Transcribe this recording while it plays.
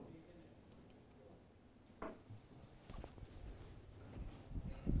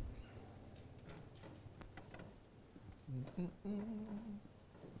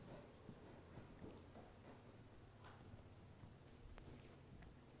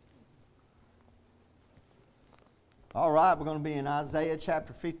All right, we're going to be in Isaiah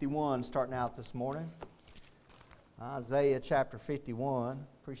chapter 51 starting out this morning. Isaiah chapter 51.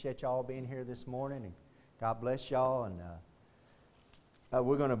 Appreciate y'all being here this morning, and God bless y'all. And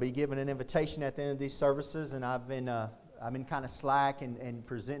we're going to be giving an invitation at the end of these services, and I've been kind of slack in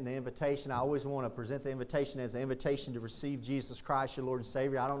presenting the invitation. I always want to present the invitation as an invitation to receive Jesus Christ, your Lord and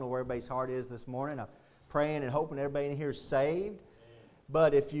Savior. I don't know where everybody's heart is this morning. I'm praying and hoping everybody in here is saved.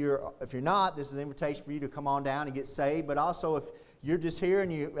 But if you're not, this is an invitation for you to come on down and get saved. But also, if you're just here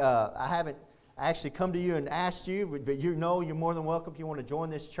and I haven't actually come to you and asked you, but you know you're more than welcome if you want to join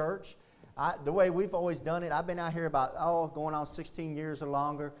this church. The way we've always done it, I've been out here about going on 16 years or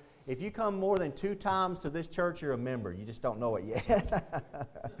longer. If you come more than 2 times to this church, you're a member. You just don't know it yet.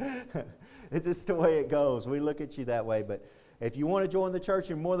 It's just the way it goes. We look at you that way. But if you want to join the church,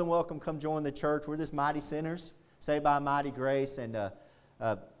 you're more than welcome. Come join the church. We're just mighty sinners, saved by mighty grace, and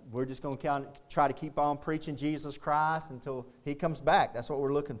we're just going to try to keep on preaching Jesus Christ until He comes back. That's what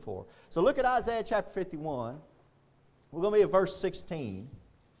we're looking for. So look at Isaiah chapter 51. We're going to be at verse 16.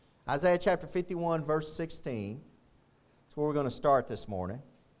 Isaiah chapter 51, verse 16. That's where we're going to start this morning.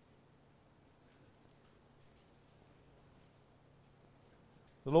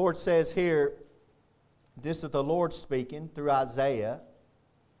 The Lord says here, this is the Lord speaking through Isaiah.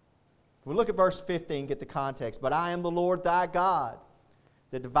 We'll look at verse 15, get the context. But I am the Lord thy God,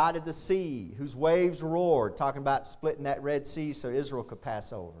 that divided the sea, whose waves roared, talking about splitting that Red Sea so Israel could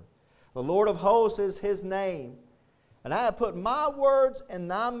pass over. The Lord of hosts is His name. And I have put my words in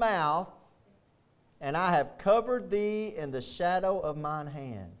thy mouth, and I have covered thee in the shadow of mine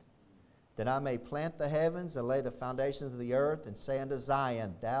hand, that I may plant the heavens and lay the foundations of the earth, and say unto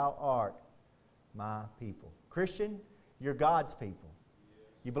Zion, thou art my people. Christian, you're God's people.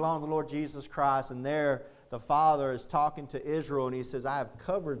 You belong to the Lord Jesus Christ, and there the Father is talking to Israel, and He says, I have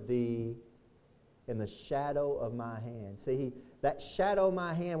covered thee in the shadow of my hand. See, that shadow of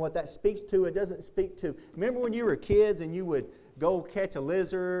my hand, what that speaks to, it doesn't speak to... Remember when you were kids and you would go catch a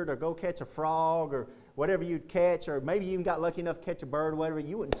lizard or go catch a frog or whatever you'd catch, or maybe you even got lucky enough to catch a bird or whatever,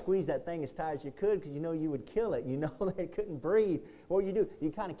 you wouldn't squeeze that thing as tight as you could because you know you would kill it. You know that it couldn't breathe. What you do,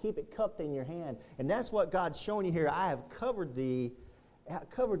 you kind of keep it cupped in your hand. And that's what God's showing you here. I have covered thee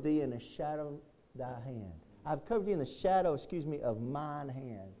in the shadow of thy hand. I've covered thee in the shadow, of mine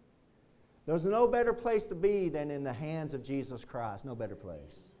hand. There's no better place to be than in the hands of Jesus Christ. No better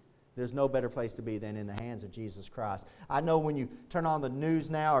place. There's no better place to be than in the hands of Jesus Christ. I know when you turn on the news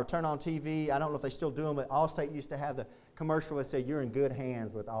now or turn on TV, I don't know if they still do them, but Allstate used to have the commercial that said, you're in good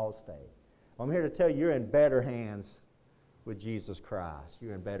hands with Allstate. Well, I'm here to tell you, you're in better hands with Jesus Christ.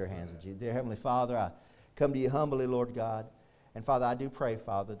 You're in better hands with Jesus. Dear Heavenly Father, I come to you humbly, Lord God. And Father, I do pray,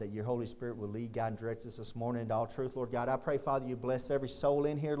 Father, that your Holy Spirit will lead, guide, and direct us this morning into all truth, Lord God. I pray, Father, you bless every soul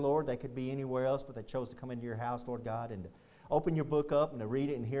in here, Lord. They could be anywhere else, but they chose to come into your house, Lord God, and to open your book up and to read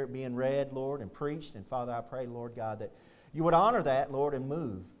it and hear it being read, Lord, and preached. And Father, I pray, Lord God, that you would honor that, Lord, and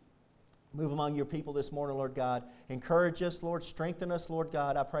move. Move among your people this morning, Lord God. Encourage us, Lord. Strengthen us, Lord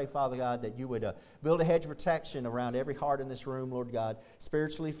God. I pray, Father God, that you would build a hedge of protection around every heart in this room, Lord God,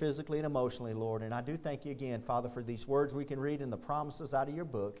 spiritually, physically, and emotionally, Lord. And I do thank you again, Father, for these words we can read and the promises out of your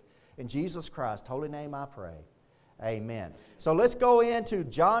book. In Jesus Christ's holy name I pray. Amen. So let's go into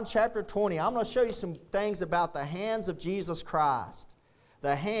John chapter 20. I'm going to show you some things about the hands of Jesus Christ.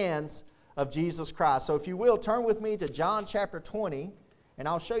 The hands of Jesus Christ. So if you will, turn with me to John chapter 20. And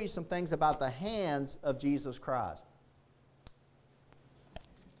I'll show you some things about the hands of Jesus Christ.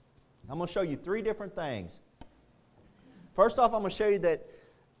 I'm going to show you 3 different things. First off, I'm going to show you that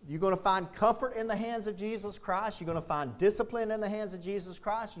you're going to find comfort in the hands of Jesus Christ. You're going to find discipline in the hands of Jesus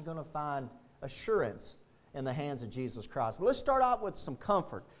Christ. You're going to find assurance in the hands of Jesus Christ. But let's start out with some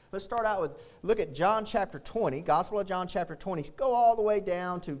comfort. Let's start out with, look at John chapter 20, Gospel of John chapter 20. Go all the way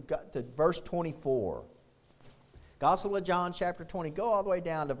down to verse 24. Gospel of John chapter 20, go all the way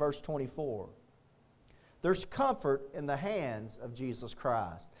down to verse 24. There's comfort in the hands of Jesus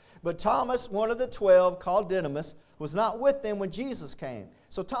Christ. But Thomas, one of the 12, called Didymus, was not with them when Jesus came.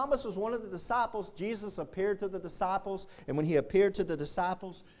 So Thomas was one of the disciples. Jesus appeared to the disciples, and when he appeared to the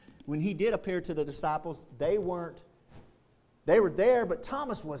disciples, when he did appear to the disciples, they were there, but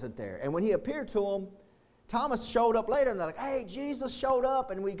Thomas wasn't there. And when he appeared to them, Thomas showed up later, and they're like, hey, Jesus showed up,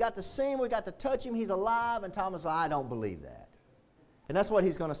 and we got to see him, we got to touch him, he's alive. And Thomas said, I don't believe that. And that's what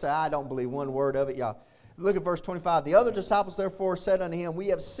he's going to say. I don't believe one word of it, y'all. Look at verse 25. The other disciples therefore said unto him, we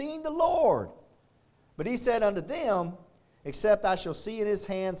have seen the Lord. But he said unto them, except I shall see in his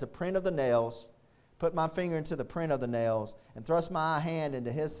hands the print of the nails, put my finger into the print of the nails, and thrust my hand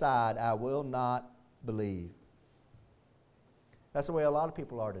into his side, I will not believe. That's the way a lot of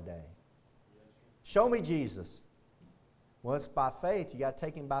people are today. Show me Jesus. Well, it's by faith. You got to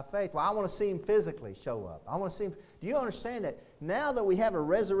take him by faith. Well, I want to see him physically show up. I want to see him. Do you understand that now that we have a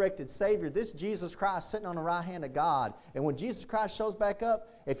resurrected Savior, this Jesus Christ sitting on the right hand of God, and when Jesus Christ shows back up,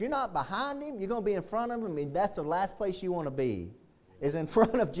 if you're not behind him, you're going to be in front of him. I mean, that's the last place you want to be, is in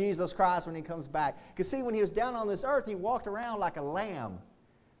front of Jesus Christ when he comes back. Because see, when he was down on this earth, he walked around like a lamb,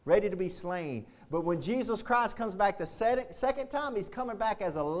 ready to be slain. But when Jesus Christ comes back the second time, he's coming back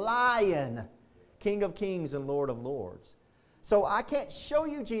as a lion, King of kings and Lord of lords. So I can't show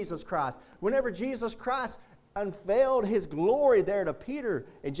you Jesus Christ. Whenever Jesus Christ unveiled his glory there to Peter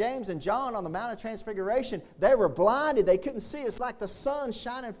and James and John on the Mount of Transfiguration, they were blinded. They couldn't see. It's like the sun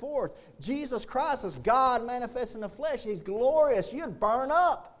shining forth. Jesus Christ is God manifest in the flesh. He's glorious. You'd burn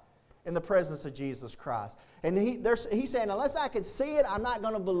up in the presence of Jesus Christ. And he's saying, unless I can see it, I'm not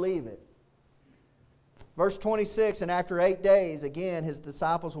going to believe it. Verse 26, and after 8 days, again, his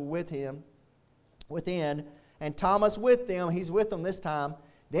disciples were with him, within, and Thomas with them. He's with them this time.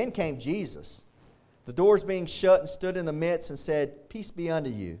 Then came Jesus, the doors being shut, and stood in the midst, and said, Peace be unto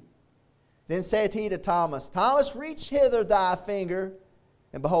you. Then saith he to Thomas, Thomas, reach hither thy finger,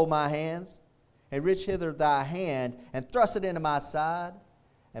 and behold my hands, and reach hither thy hand, and thrust it into my side,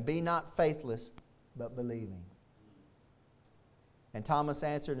 and be not faithless, but believing. And Thomas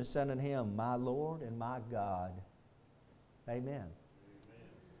answered and said unto him, My Lord and my God. Amen.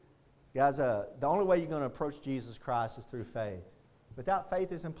 Guys, the only way you're going to approach Jesus Christ is through faith. Without faith,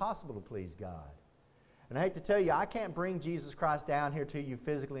 it's impossible to please God. And I hate to tell you, I can't bring Jesus Christ down here to you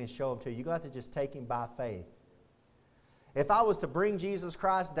physically and show him to you. You're going to have to just take him by faith. If I was to bring Jesus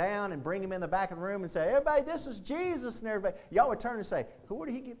Christ down and bring him in the back of the room and say, everybody, this is Jesus, and everybody, y'all would turn and say, where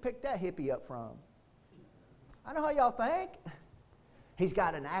did he pick that hippie up from? I know how y'all think. He's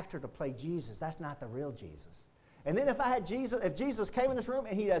got an actor to play Jesus. That's not the real Jesus. And then if Jesus came in this room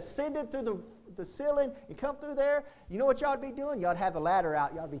and he ascended through the ceiling and come through there, you know what y'all would be doing? Y'all would have the ladder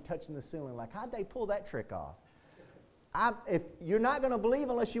out. Y'all would be touching the ceiling like, how'd they pull that trick off? If you're not going to believe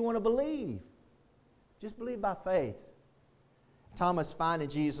unless you want to believe. Just believe by faith. Thomas, finding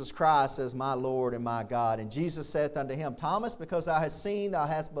Jesus Christ, says, My Lord and my God. And Jesus saith unto him, Thomas, because thou hast seen, thou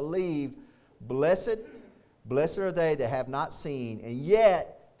hast believed. Blessed are they that have not seen, and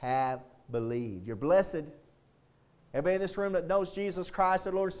yet have believed. You're blessed. Everybody in this room that knows Jesus Christ,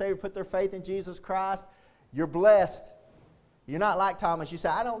 their Lord and Savior, put their faith in Jesus Christ, you're blessed. You're not like Thomas. You say,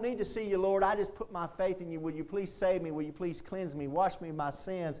 I don't need to see you, Lord. I just put my faith in you. Will you please save me? Will you please cleanse me? Wash me of my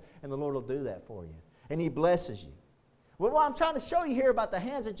sins? And the Lord will do that for you. And he blesses you. Well, what I'm trying to show you here about the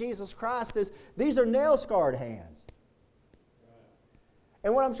hands of Jesus Christ is these are nail-scarred hands.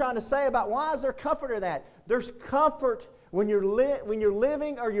 And what I'm trying to say about why is there comfort in that? There's comfort when you're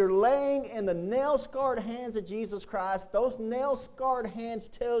living or you're laying in the nail-scarred hands of Jesus Christ. Those nail-scarred hands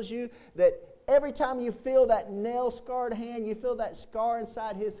tells you that every time you feel that nail-scarred hand, you feel that scar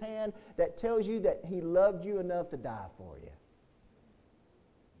inside his hand that tells you that he loved you enough to die for you.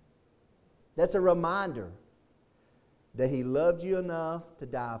 That's a reminder that he loved you enough to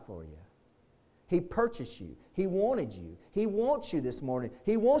die for you. He purchased you. He wanted you. He wants you this morning.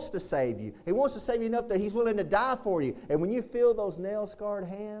 He wants to save you. He wants to save you enough that he's willing to die for you. And when you feel those nail-scarred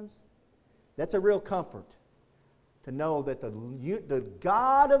hands, that's a real comfort to know that the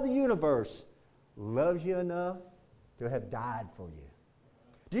God of the universe loves you enough to have died for you.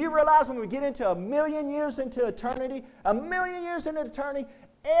 Do you realize when we get into 1,000,000 years into eternity, 1,000,000 years into eternity,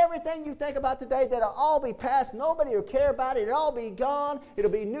 everything you think about today, that'll all be past. Nobody will care about it. It'll all be gone. It'll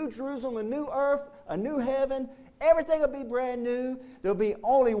be New Jerusalem, a new earth, a new heaven. Everything will be brand new. There'll be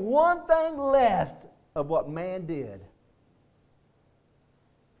only one thing left of what man did.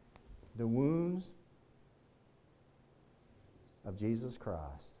 The wounds of Jesus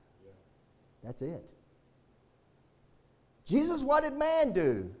Christ. That's it. Jesus, what did man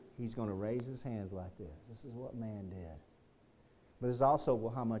do? He's going to raise his hands like this. This is what man did. But it's also,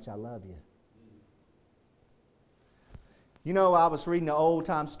 well, how much I love you. You know, I was reading an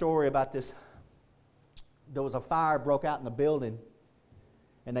old-time story about this. There was a fire broke out in the building.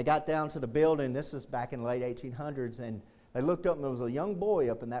 And they got down to the building. This was back in the late 1800s. And they looked up, and there was a young boy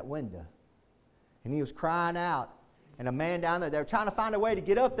up in that window. And he was crying out. And a man down there, they were trying to find a way to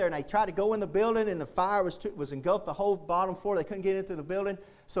get up there. And they tried to go in the building, and the fire was engulfed the whole bottom floor. They couldn't get into the building.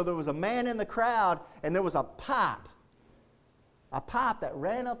 So there was a man in the crowd, and there was a pipe that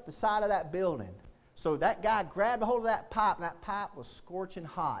ran up the side of that building. So that guy grabbed a hold of that pipe, and that pipe was scorching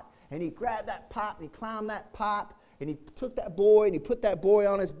hot. And he grabbed that pipe, and he climbed that pipe, and he took that boy, and he put that boy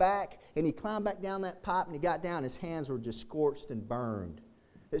on his back, and he climbed back down that pipe, and he got down, and his hands were just scorched and burned.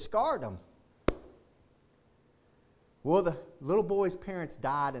 It scarred him. Well, the little boy's parents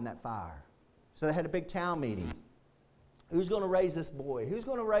died in that fire. So they had a big town meeting. Who's going to raise this boy? Who's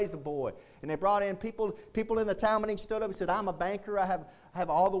going to raise the boy? And they brought in people in the town meeting stood up and said, I'm a banker. I have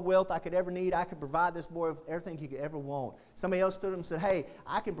all the wealth I could ever need. I could provide this boy with everything he could ever want. Somebody else stood up and said, hey,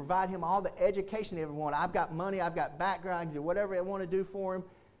 I can provide him all the education he ever wanted. I've got money. I've got background. I can do whatever I want to do for him.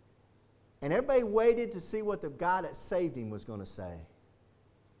 And everybody waited to see what the guy that saved him was going to say.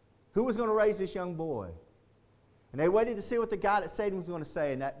 Who was going to raise this young boy? And they waited to see what the guy that saved him was going to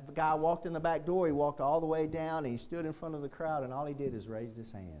say. And that guy walked in the back door. He walked all the way down. And he stood in front of the crowd. And all he did is raise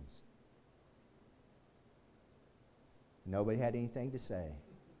his hands. Nobody had anything to say.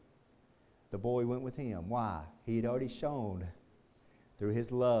 The boy went with him. Why? He had already shown through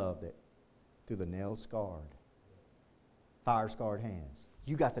his love that through the nail-scarred, fire-scarred hands.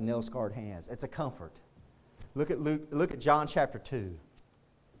 You got the nail-scarred hands. It's a comfort. Look at John chapter 2.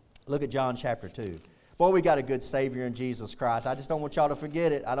 Look at John chapter 2. Boy, we got a good Savior in Jesus Christ. I just don't want y'all to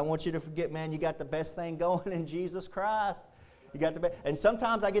forget it. I don't want you to forget, man, you got the best thing going in Jesus Christ. You got the best. And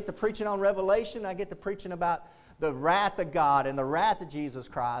sometimes I get to preaching on Revelation. I get to preaching about the wrath of God and the wrath of Jesus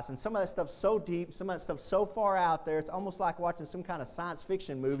Christ. And some of that stuff's so deep, some of that stuff's so far out there, it's almost like watching some kind of science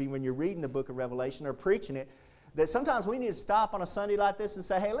fiction movie when you're reading the book of Revelation or preaching it, that sometimes we need to stop on a Sunday like this and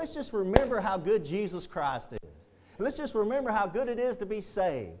say, hey, let's just remember how good Jesus Christ is. Let's just remember how good it is to be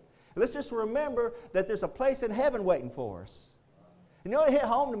saved. Let's just remember that there's a place in heaven waiting for us. You know, it hit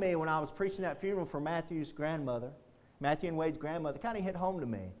home to me when I was preaching that funeral for Matthew's grandmother, Matthew and Wade's grandmother. It kind of hit home to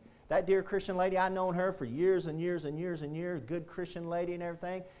me. That dear Christian lady, I'd known her for years and years and years and years, good Christian lady and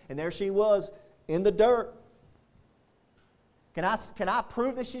everything, and there she was in the dirt. Can I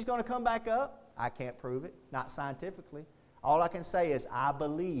prove that she's going to come back up? I can't prove it, not scientifically. All I can say is I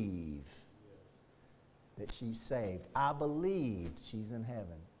believe that she's saved. I believe she's in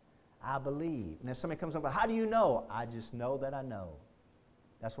heaven. I believe. And if somebody comes up, how do you know? I just know that I know.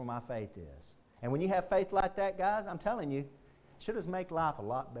 That's where my faith is. And when you have faith like that, guys, I'm telling you, it should just make life a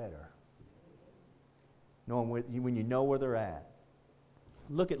lot better. Knowing when you know where they're at.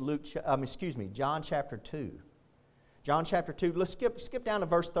 Look at John chapter 2. John chapter 2. Let's skip down to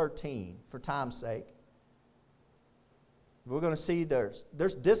verse 13 for time's sake. We're going to see there's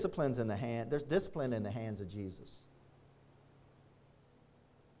disciplines in the hand. There's discipline in the hands of Jesus.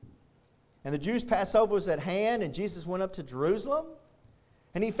 And the Jews' Passover was at hand, and Jesus went up to Jerusalem.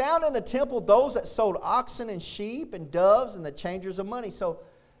 And he found in the temple those that sold oxen and sheep and doves and the changers of money. So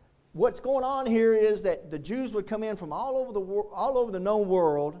what's going on here is that the Jews would come in from all over the known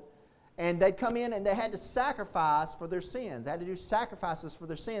world, and they'd come in and they had to sacrifice for their sins. They had to do sacrifices for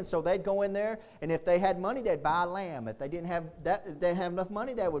their sins. So they'd go in there, and if they had money, they'd buy a lamb. If they didn't have enough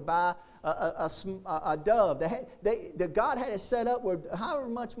money, they would buy a dove. God had it set up where however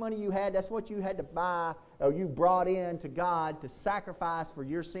much money you had, that's what you had to buy or you brought in to God to sacrifice for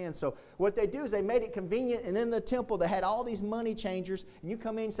your sins. So what they do is they made it convenient, and in the temple they had all these money changers, and you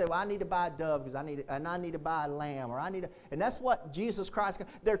come in and say, well, I need to buy a dove because I need to buy a lamb, and that's what Jesus Christ,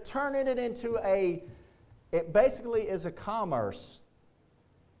 they're turning it into it basically is a commerce.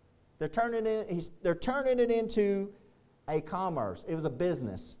 They're turning it into a commerce. It was a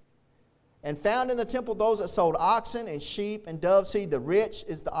business. And found in the temple those that sold oxen and sheep and doves. See, the rich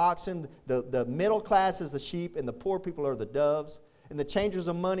is the oxen, the middle class is the sheep, and the poor people are the doves. And the changers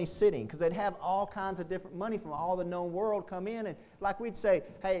of money sitting, because they'd have all kinds of different money from all the known world come in. And like we'd say,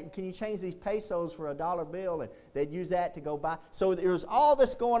 hey, can you change these pesos for a dollar bill? And they'd use that to go buy. So there was all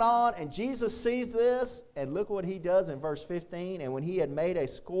this going on, and Jesus sees this, and look what he does in verse 15. And when he had made a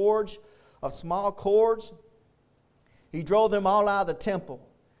scourge of small cords, he drove them all out of the temple,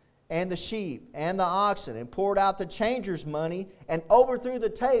 and the sheep, and the oxen, and poured out the changers' money, and overthrew the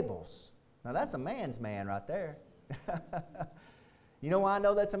tables. Now that's a man's man right there. You know why I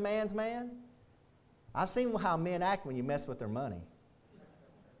know that's a man's man? I've seen how men act when you mess with their money.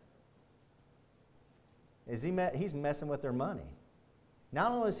 He's messing with their money.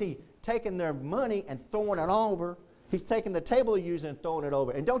 Not only is he taking their money and throwing it over, he's taking the table they're using and throwing it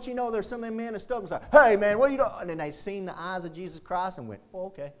over. And don't you know there's some of them men that stood up and said, hey man, what are you doing? And then they seen the eyes of Jesus Christ and went, oh,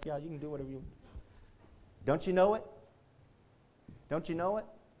 okay, yeah, you can do whatever you want. Don't you know it? Don't you know it?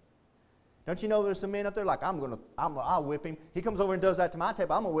 Don't you know there's some men up there like, I'll whip him. He comes over and does that to my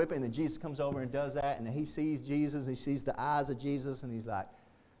table, I'm going to whip him. And then Jesus comes over and does that, and he sees Jesus, he sees the eyes of Jesus, and he's like,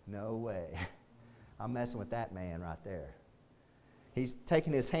 no way. I'm messing with that man right there. he's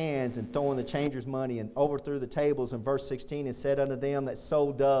taking his hands and throwing the changers' money and overthrew the tables. In verse 16, and said unto them that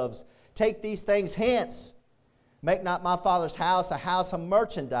sold doves, take these things hence. Make not my Father's house a house of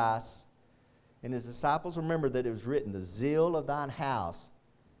merchandise. And his disciples remembered that it was written, the zeal of thine house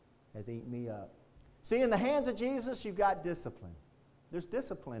hath eaten me up. See, in the hands of Jesus, you've got discipline. There's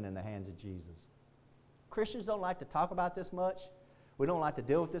discipline in the hands of Jesus. Christians don't like to talk about this much. We don't like to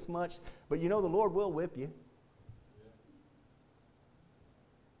deal with this much. But you know the Lord will whip you.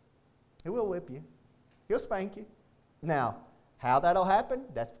 He will whip you. He'll spank you. Now, how that'll happen,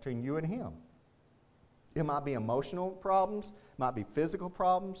 that's between you and Him. It might be emotional problems. It might be physical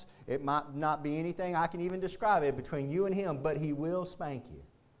problems. It might not be anything I can even describe it between you and Him, but He will spank you.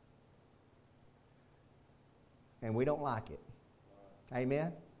 And we don't like it.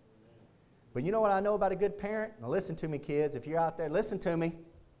 Amen? But you know what I know about a good parent? Now listen to me, kids. If you're out there, listen to me.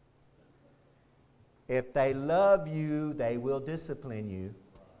 If they love you, they will discipline you.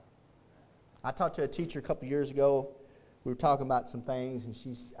 I talked to a teacher a couple years ago. We were talking about some things,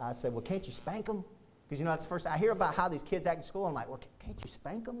 and I said, well, can't you spank them? Because, you know, that's the first I hear about how these kids act in school. I'm like, well, can't you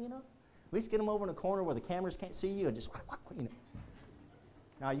spank them, you know? At least get them over in the corner where the cameras can't see you and just, you know.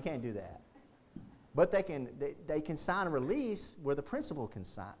 No, you can't do that. But they can sign a release where the principal can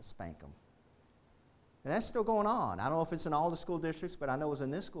spank them. And that's still going on. I don't know if it's in all the school districts, but I know it was in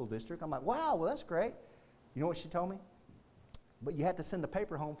this school district. I'm like, wow, well, that's great. You know what she told me? But you have to send the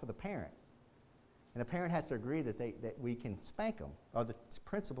paper home for the parent. And the parent has to agree that we can spank them, or the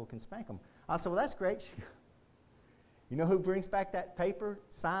principal can spank them. I said, well, that's great. You know who brings back that paper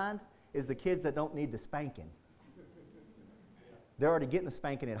signed? Is the kids that don't need the spanking. They're already getting the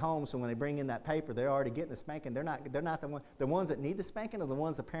spanking at home, so when they bring in that paper, they're already getting the spanking. They're not the ones that need the spanking are the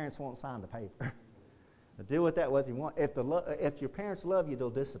ones the parents won't sign the paper. Deal with that whether you want. If your parents love you,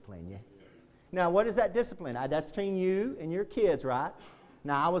 they'll discipline you. Now, what is that discipline? That's between you and your kids, right?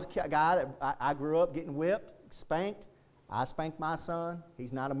 Now, I was a guy that I grew up getting whipped, spanked. I spanked my son.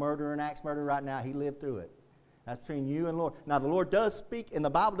 He's not a murderer, an axe murderer right now. He lived through it. That's between you and the Lord. Now, the Lord does speak, and the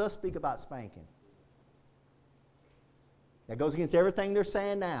Bible does speak about spanking. That goes against everything they're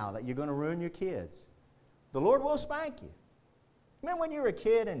saying now, that you're going to ruin your kids. The Lord will spank you. Remember when you were a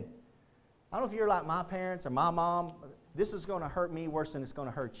kid, and I don't know if you're like my parents or my mom, this is going to hurt me worse than it's going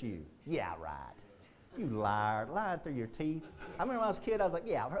to hurt you. Yeah, right. You liar, lying through your teeth. I remember when I was a kid, I was like,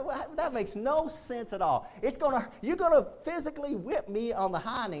 yeah, that makes no sense at all. You're going to physically whip me on the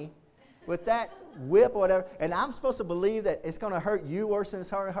hiney with that whip or whatever, and I'm supposed to believe that it's going to hurt you worse than it's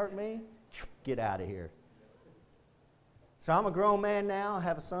going to hurt me? Get out of here. So I'm a grown man now. I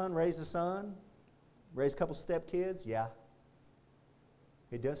have a son, raised a couple stepkids. Yeah.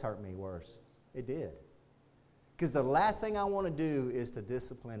 It does hurt me worse. It did. Because the last thing I want to do is to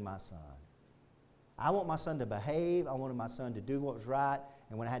discipline my son. I want my son to behave. I wanted my son to do what was right.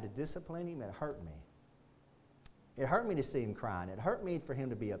 And when I had to discipline him, it hurt me. It hurt me to see him crying. It hurt me for him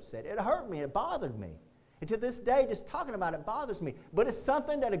to be upset. It hurt me. It bothered me. And to this day, just talking about it bothers me. But it's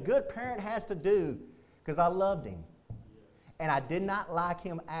something that a good parent has to do because I loved him. And I did not like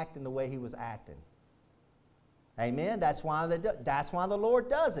him acting the way he was acting. Amen? That's why the Lord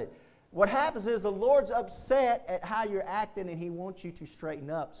does it. What happens is the Lord's upset at how you're acting, and He wants you to straighten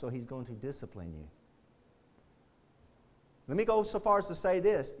up, so He's going to discipline you. Let me go so far as to say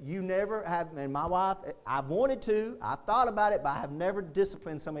this. You never have, and my wife, I've wanted to, I've thought about it, but I have never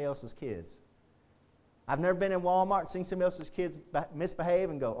disciplined somebody else's kids. I've never been in Walmart and seen somebody else's kids misbehave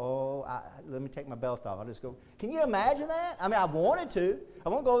and go, let me take my belt off. I'll just go. Can you imagine that? I mean, I've wanted to. I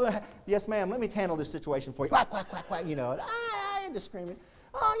won't go there. Yes, ma'am, let me handle this situation for you. Quack, quack, quack, quack, you know. Just screaming.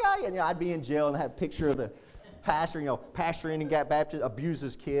 Oh, yeah. You know, I'd be in jail and have a picture of the pastor, pastoring and got baptized, abused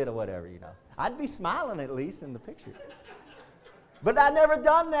his kid or whatever, I'd be smiling at least in the picture. But I've never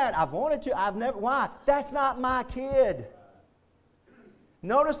done that. I've wanted to. Why? That's not my kid.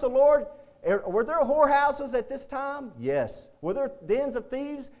 Notice the Lord. Were there whorehouses at this time? Yes. Were there dens of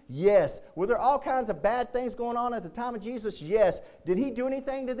thieves? Yes. Were there all kinds of bad things going on at the time of Jesus? Yes. Did He do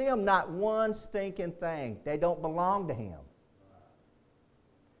anything to them? Not one stinking thing. They don't belong to Him.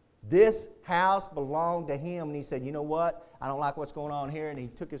 This house belonged to Him, and He said, you know what? I don't like what's going on here, and He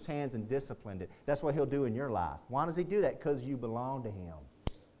took His hands and disciplined it. That's what He'll do in your life. Why does He do that? Because you belong to Him.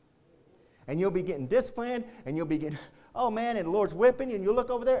 And you'll be getting disciplined, and you'll be getting, oh man, and the Lord's whipping you, and you look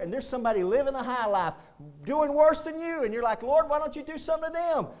over there, and there's somebody living the high life, doing worse than you, and you're like, Lord, why don't you do something to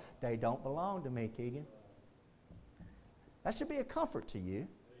them? They don't belong to me, Keegan. That should be a comfort to you.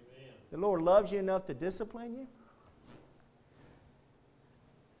 Amen. The Lord loves you enough to discipline you.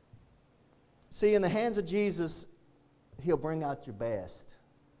 See, in the hands of Jesus, He'll bring out your best.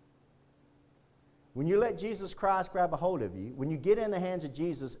 When you let Jesus Christ grab a hold of you, when you get in the hands of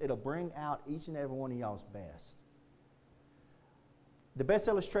Jesus, it'll bring out each and every one of y'all's best. The best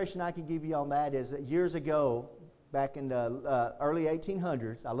illustration I can give you on that is that years ago, back in the early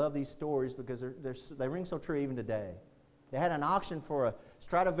 1800s, I love these stories because they ring so true even today. They had an auction for a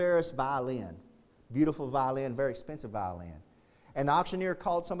Stradivarius violin. Beautiful violin, very expensive violin. And the auctioneer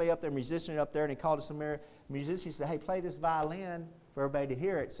called somebody up there, a musician up there, and he called some musician. He said, hey, play this violin for everybody to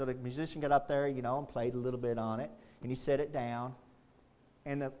hear it. So the musician got up there, and played a little bit on it. And he set it down.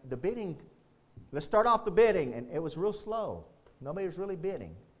 And the bidding, let's start off the bidding. And it was real slow. Nobody was really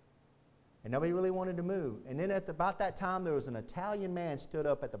bidding. And nobody really wanted to move. And then at about that time, there was an Italian man stood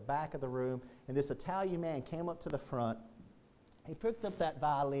up at the back of the room. And this Italian man came up to the front. He picked up that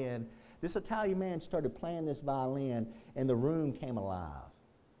violin. This Italian man started playing this violin, and the room came alive.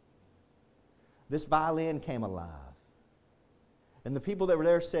 This violin came alive. And the people that were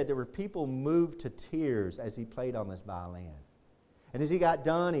there said there were people moved to tears as he played on this violin. And as he got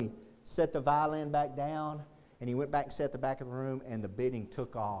done, he set the violin back down, and he went back and sat at the back of the room, and the bidding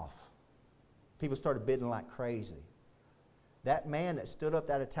took off. People started bidding like crazy. That man that stood up,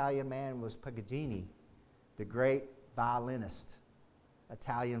 that Italian man, was Paganini, the great violinist.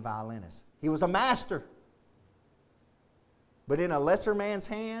 Italian violinist. He was a master. But in a lesser man's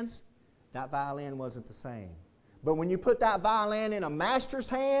hands, that violin wasn't the same. But when you put that violin in a master's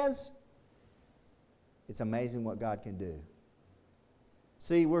hands, it's amazing what God can do.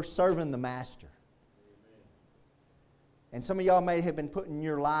 See, we're serving the master. Amen. And some of y'all may have been putting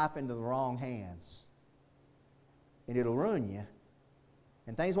your life into the wrong hands. And it'll ruin you.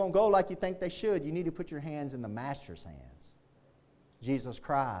 And things won't go like you think they should. You need to put your hands in the master's hands. Jesus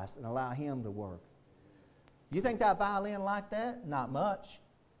Christ, and allow Him to work. You think that violin like that? Not much.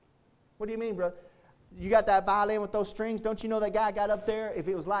 What do you mean, brother? You got that violin with those strings? Don't you know that guy got up there, if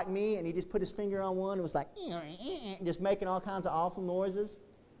it was like me, and he just put his finger on one, it was like, just making all kinds of awful noises?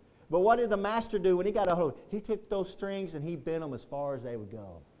 But what did the master do when he got a hold of it? He took those strings and he bent them as far as they would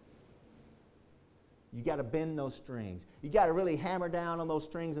go. You got to bend those strings. You got to really hammer down on those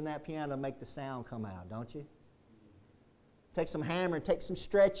strings in that piano to make the sound come out, don't you? Take some hammering, take some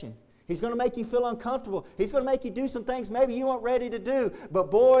stretching. He's going to make you feel uncomfortable. He's going to make you do some things maybe you weren't ready to do. But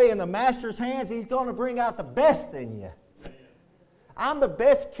boy, in the master's hands, He's going to bring out the best in you. I'm the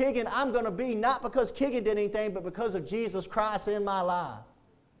best Keegan I'm going to be, not because Keegan did anything, but because of Jesus Christ in my life.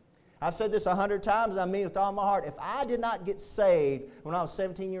 I've said this 100 times, and I mean it with all my heart. If I did not get saved when I was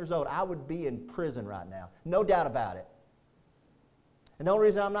 17 years old, I would be in prison right now. No doubt about it. And the only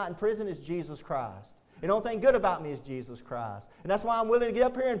reason I'm not in prison is Jesus Christ. And the only thing good about me is Jesus Christ. And that's why I'm willing to get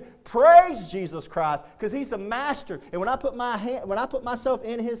up here and praise Jesus Christ, because He's the master. And when I put myself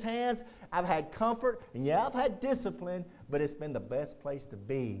in His hands, I've had comfort, and yeah, I've had discipline, but it's been the best place to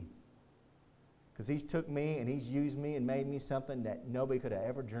be. Because He's took me and He's used me and made me something that nobody could have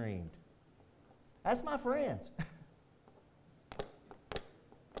ever dreamed. That's my friends.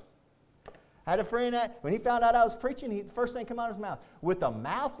 I had a friend that, when he found out I was preaching, the first thing came out of his mouth, with a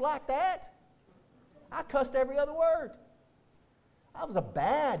mouth like that? I cussed every other word. I was a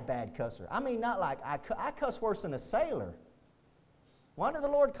bad cusser. I mean, not like I cuss worse than a sailor. Why did the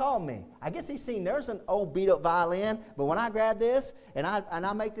Lord call me? I guess He's seen there's an old beat up violin, but when I grab this and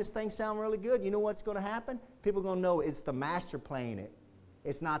I make this thing sound really good, you know what's going to happen? People are going to know it's the master playing it.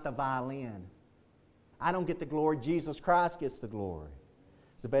 It's not the violin. I don't get the glory. Jesus Christ gets the glory.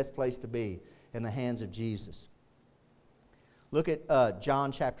 It's the best place to be, in the hands of Jesus. Look at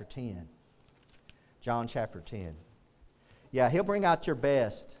John chapter 10. John chapter 10. Yeah, He'll bring out your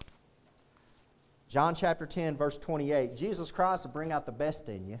best. John chapter 10, verse 28. Jesus Christ will bring out the best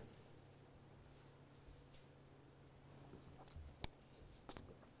in you.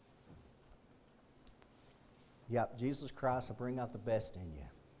 Yep, Jesus Christ will bring out the best in you.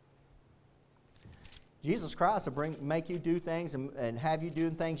 Jesus Christ will make you do things and have you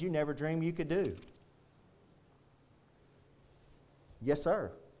doing things you never dreamed you could do. Yes,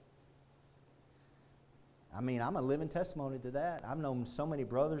 sir. I mean, I'm a living testimony to that. I've known so many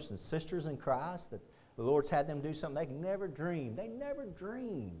brothers and sisters in Christ that the Lord's had them do something they never dreamed. They never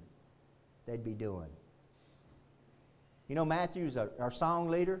dreamed they'd be doing. You know, Matthew's our song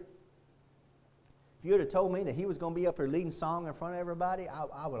leader. If you would have told me that he was going to be up here leading song in front of everybody,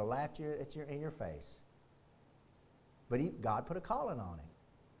 I would have laughed in your face. But God put a calling on him.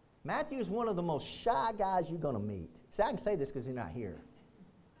 Matthew is one of the most shy guys you're going to meet. See, I can say this because he's not here.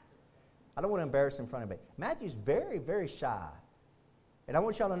 I don't want to embarrass him in front of anybody. Matthew's very, very shy. And I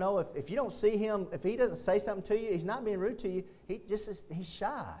want y'all to know, if you don't see him, if he doesn't say something to you, he's not being rude to you, he's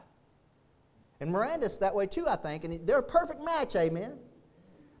shy. And Miranda's that way too, I think. And they're a perfect match, amen.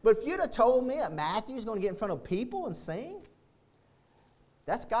 But if you'd have told me that Matthew's going to get in front of people and sing,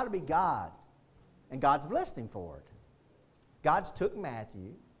 that's got to be God. And God's blessed him for it. God's took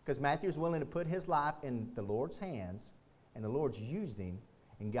Matthew, because Matthew's willing to put his life in the Lord's hands, and the Lord's used him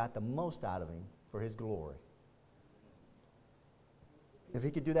and got the most out of him for his glory. If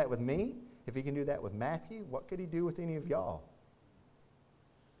he could do that with me, if he can do that with Matthew, what could he do with any of y'all?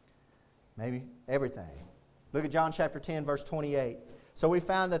 Maybe everything. Look at John chapter 10, verse 28. So we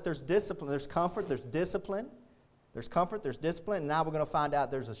found that there's discipline, there's comfort, there's discipline. There's comfort, there's discipline, and now we're going to find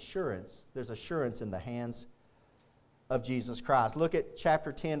out there's assurance. There's assurance in the hands of Jesus Christ. Look at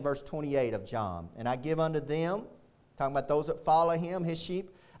chapter 10, verse 28 of John. And I give unto them, talking about those that follow him, his sheep,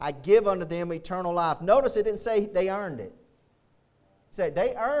 I give unto them eternal life. Notice it didn't say they earned it. He said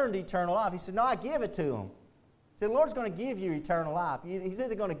they earned eternal life. He said, no, I give it to them. He said, the Lord's going to give you eternal life. He's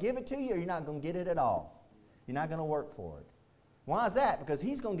either going to give it to you or you're not going to get it at all. You're not going to work for it. Why is that? Because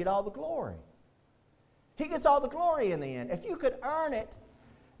he's going to get all the glory. He gets all the glory in the end. If you could earn it,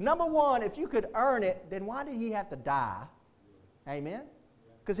 number one, if you could earn it, then why did he have to die? Amen?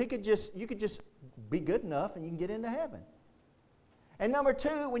 Because you could just be good enough and you can get into heaven. And number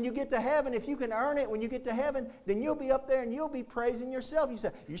two, when you get to heaven, if you can earn it, when you get to heaven, then you'll be up there and you'll be praising yourself. You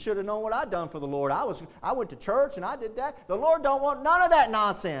say, you should have known what I'd done for the Lord. I went to church and I did that. The Lord don't want none of that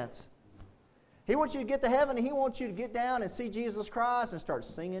nonsense. He wants you to get to heaven and he wants you to get down and see Jesus Christ and start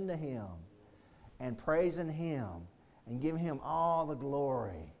singing to him and praising him and giving him all the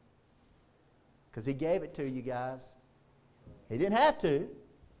glory. Because he gave it to you guys. He didn't have to,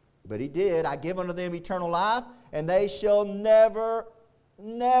 but he did. I give unto them eternal life, and they shall never,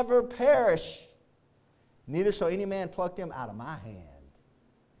 never perish. Neither shall any man pluck them out of my hand.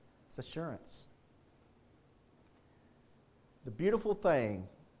 It's assurance. The beautiful thing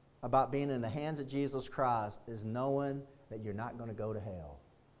about being in the hands of Jesus Christ is knowing that you're not going to go to hell.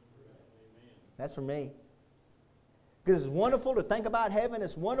 That's for me. Because it's wonderful to think about heaven.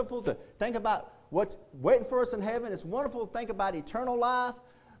 It's wonderful to think about what's waiting for us in heaven. It's wonderful to think about eternal life.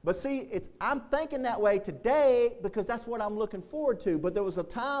 But see, I'm thinking that way today because that's what I'm looking forward to. But there was a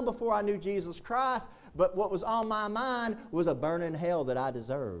time before I knew Jesus Christ, but what was on my mind was a burning hell that I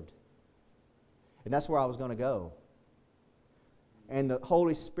deserved. And that's where I was going to go. And the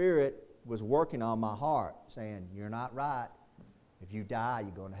Holy Spirit was working on my heart, saying, you're not right. If you die,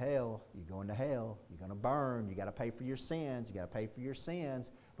 you're going to hell. You're going to hell. You're going to burn. You got to pay for your sins. You got to pay for your sins.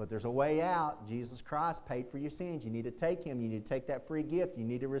 But there's a way out. Jesus Christ paid for your sins. You need to take him. You need to take that free gift. You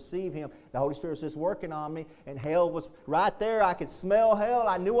need to receive him. The Holy Spirit was just working on me, and hell was right there. I could smell hell.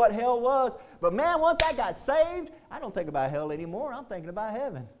 I knew what hell was. But man, once I got saved, I don't think about hell anymore. I'm thinking about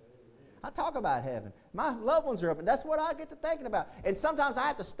heaven. I talk about heaven. My loved ones are up, and that's what I get to thinking about. And sometimes I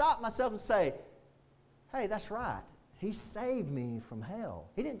have to stop myself and say, hey, that's right. He saved me from hell.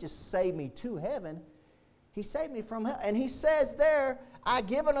 He didn't just save me to heaven. He saved me from hell. And he says there, I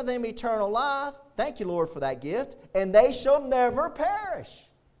give unto them eternal life. Thank you, Lord, for that gift. And they shall never perish.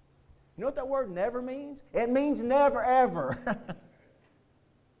 You know what that word never means? It means never, ever.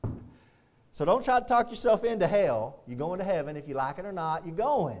 So don't try to talk yourself into hell. You're going to heaven. If you like it or not, you're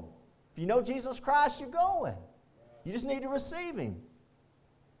going. If you know Jesus Christ, you're going. You just need to receive him.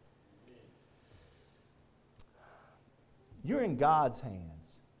 You're in God's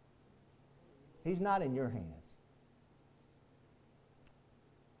hands. He's not in your hands.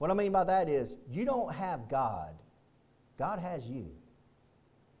 What I mean by that is, you don't have God. God has you.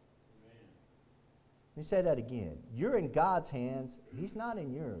 Let me say that again. You're in God's hands. He's not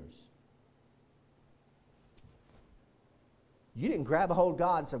in yours. You didn't grab a hold of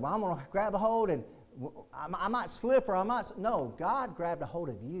God and say, well, I'm going to grab a hold and I might slip or I might... No, God grabbed a hold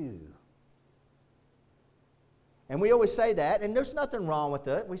of you. And we always say that, and there's nothing wrong with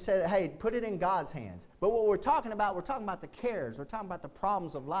it. We say, hey, put it in God's hands. But what we're talking about the cares. We're talking about the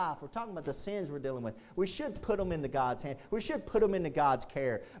problems of life. We're talking about the sins we're dealing with. We should put them into God's hands. We should put them into God's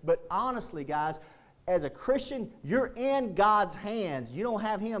care. But honestly, guys, as a Christian, you're in God's hands. You don't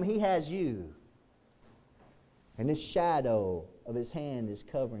have him. He has you. And this shadow of his hand is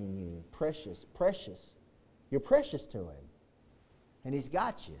covering you. Precious, precious. You're precious to him. And he's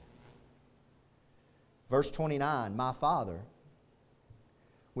got you. Verse 29, my Father,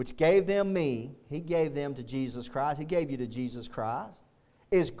 which gave them me, he gave them to Jesus Christ, he gave you to Jesus Christ,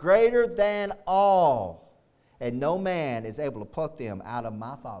 is greater than all, and no man is able to pluck them out of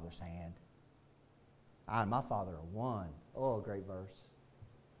my Father's hand. I and my Father are one. Oh, a great verse.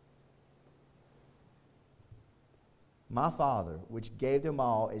 My Father, which gave them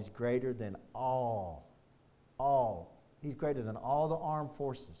all, is greater than all. All. He's greater than all the armed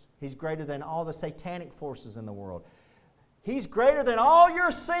forces. He's greater than all the satanic forces in the world. He's greater than all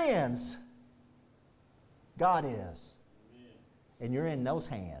your sins. God is. And you're in those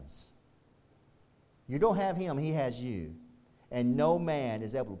hands. You don't have Him, He has you. And no man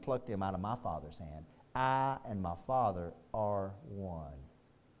is able to pluck them out of my Father's hand. I and my Father are one.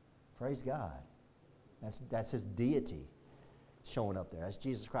 Praise God. That's His deity showing up there. That's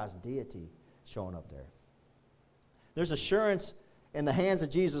Jesus Christ's deity showing up there. There's assurance in the hands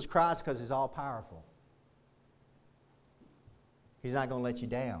of Jesus Christ because He's all-powerful. He's not going to let you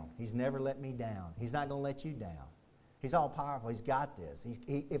down. He's never let me down. He's not going to let you down. He's all-powerful. He's got this.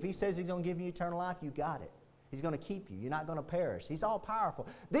 If He says He's going to give you eternal life, you got it. He's going to keep you. You're not going to perish. He's all-powerful.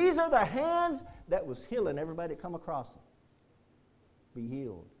 These are the hands that was healing everybody that come across them. Be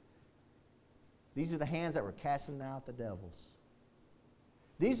healed. These are the hands that were casting out the devils.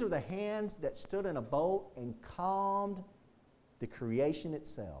 These are the hands that stood in a boat and calmed the creation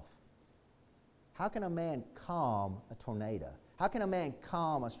itself. How can a man calm a tornado? How can a man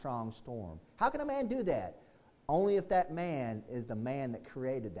calm a strong storm? How can a man do that? Only if that man is the man that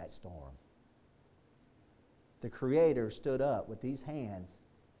created that storm. The Creator stood up with these hands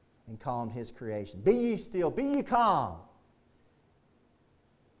and calmed His creation. Be ye still, be ye calm.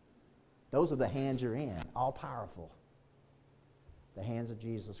 Those are the hands you're in, all powerful. The hands of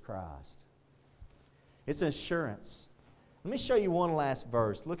Jesus Christ. It's assurance. Let me show you one last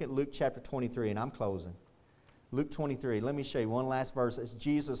verse. Look at Luke chapter 23, and I'm closing. Luke 23, let me show you one last verse. As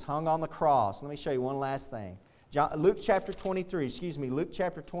Jesus hung on the cross. Let me show you one last thing. Luke chapter 23,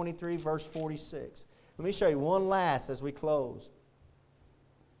 verse 46. Let me show you one last as we close.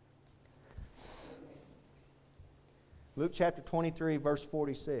 Luke chapter 23, verse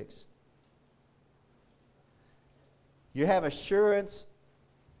 46. You have assurance.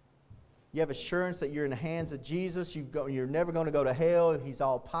 You have assurance that you're in the hands of Jesus. You're never going to go to hell. He's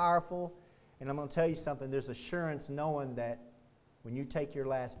all powerful. And I'm going to tell you something. There's assurance knowing that when you take your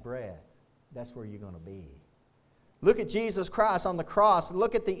last breath, that's where you're going to be. Look at Jesus Christ on the cross.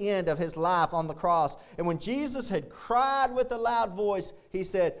 Look at the end of His life on the cross. And when Jesus had cried with a loud voice, He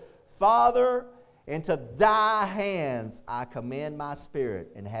said, Father, into Thy hands I commend my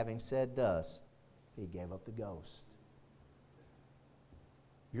spirit. And having said thus, He gave up the ghost.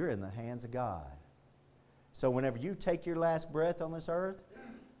 You're in the hands of God. So whenever you take your last breath on this earth,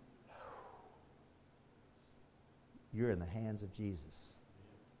 you're in the hands of Jesus.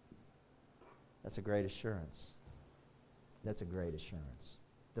 That's a great assurance. That's a great assurance.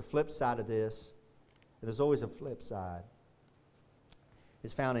 The flip side of this, there's always a flip side,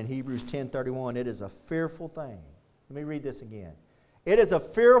 is found in Hebrews 10:31. It is a fearful thing. Let me read this again. It is a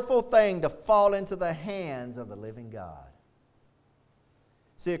fearful thing to fall into the hands of the living God.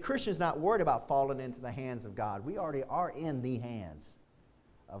 See, a Christian's not worried about falling into the hands of God. We already are in the hands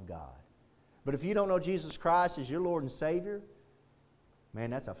of God. But if you don't know Jesus Christ as your Lord and Savior,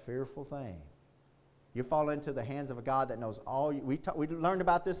 man, that's a fearful thing. You fall into the hands of a God that knows all. We learned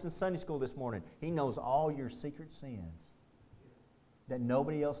about this in Sunday school this morning. He knows all your secret sins that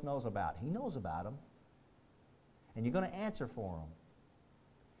nobody else knows about. He knows about them. And you're going to answer for them.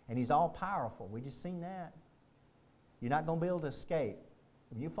 And He's all powerful. We just seen that. You're not going to be able to escape.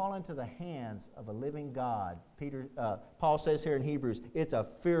 When you fall into the hands of a living God, Paul says here in Hebrews, it's a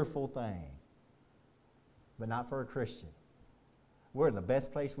fearful thing. But not for a Christian. We're in the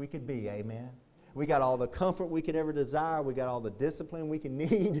best place we could be, amen? We got all the comfort we could ever desire. We got all the discipline we can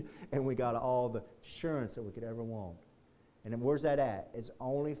need. And we got all the assurance that we could ever want. And then where's that at? It's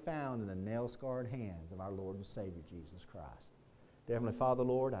only found in the nail-scarred hands of our Lord and Savior, Jesus Christ. Dear Heavenly Father,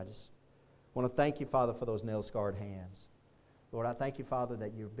 Lord, I just want to thank You, Father, for those nail-scarred hands. Lord, I thank You, Father,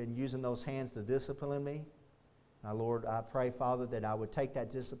 that You've been using those hands to discipline me. Now, Lord, I pray, Father, that I would take that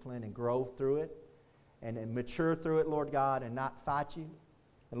discipline and grow through it and mature through it, Lord God, and not fight You.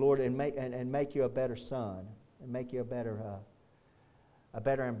 And Lord, and make You a better son, and make You a better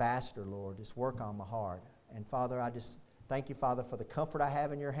ambassador, Lord. Just work on my heart. And Father, I just thank You, Father, for the comfort I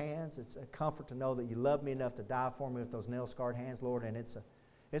have in Your hands. It's a comfort to know that You love me enough to die for me with those nail-scarred hands, Lord. And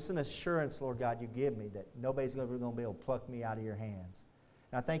it's an assurance, Lord God, You give me that nobody's ever going to be able to pluck me out of Your hands.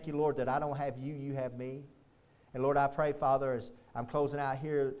 And I thank You, Lord, that I don't have You, You have me. And Lord, I pray, Father, as I'm closing out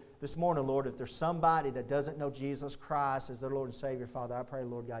here this morning, Lord, if there's somebody that doesn't know Jesus Christ as their Lord and Savior, Father, I pray,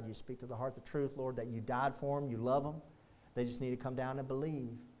 Lord God, You speak to the heart the truth, Lord, that You died for them, You love them. They just need to come down and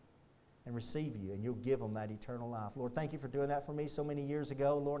believe and receive You, and You'll give them that eternal life. Lord, thank You for doing that for me so many years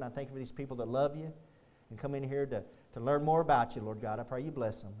ago, Lord, and I thank You for these people that love You and come in here to learn more about You, Lord God. I pray You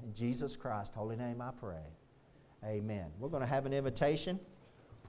bless them. In Jesus Christ's holy name I pray. Amen. We're going to have an invitation.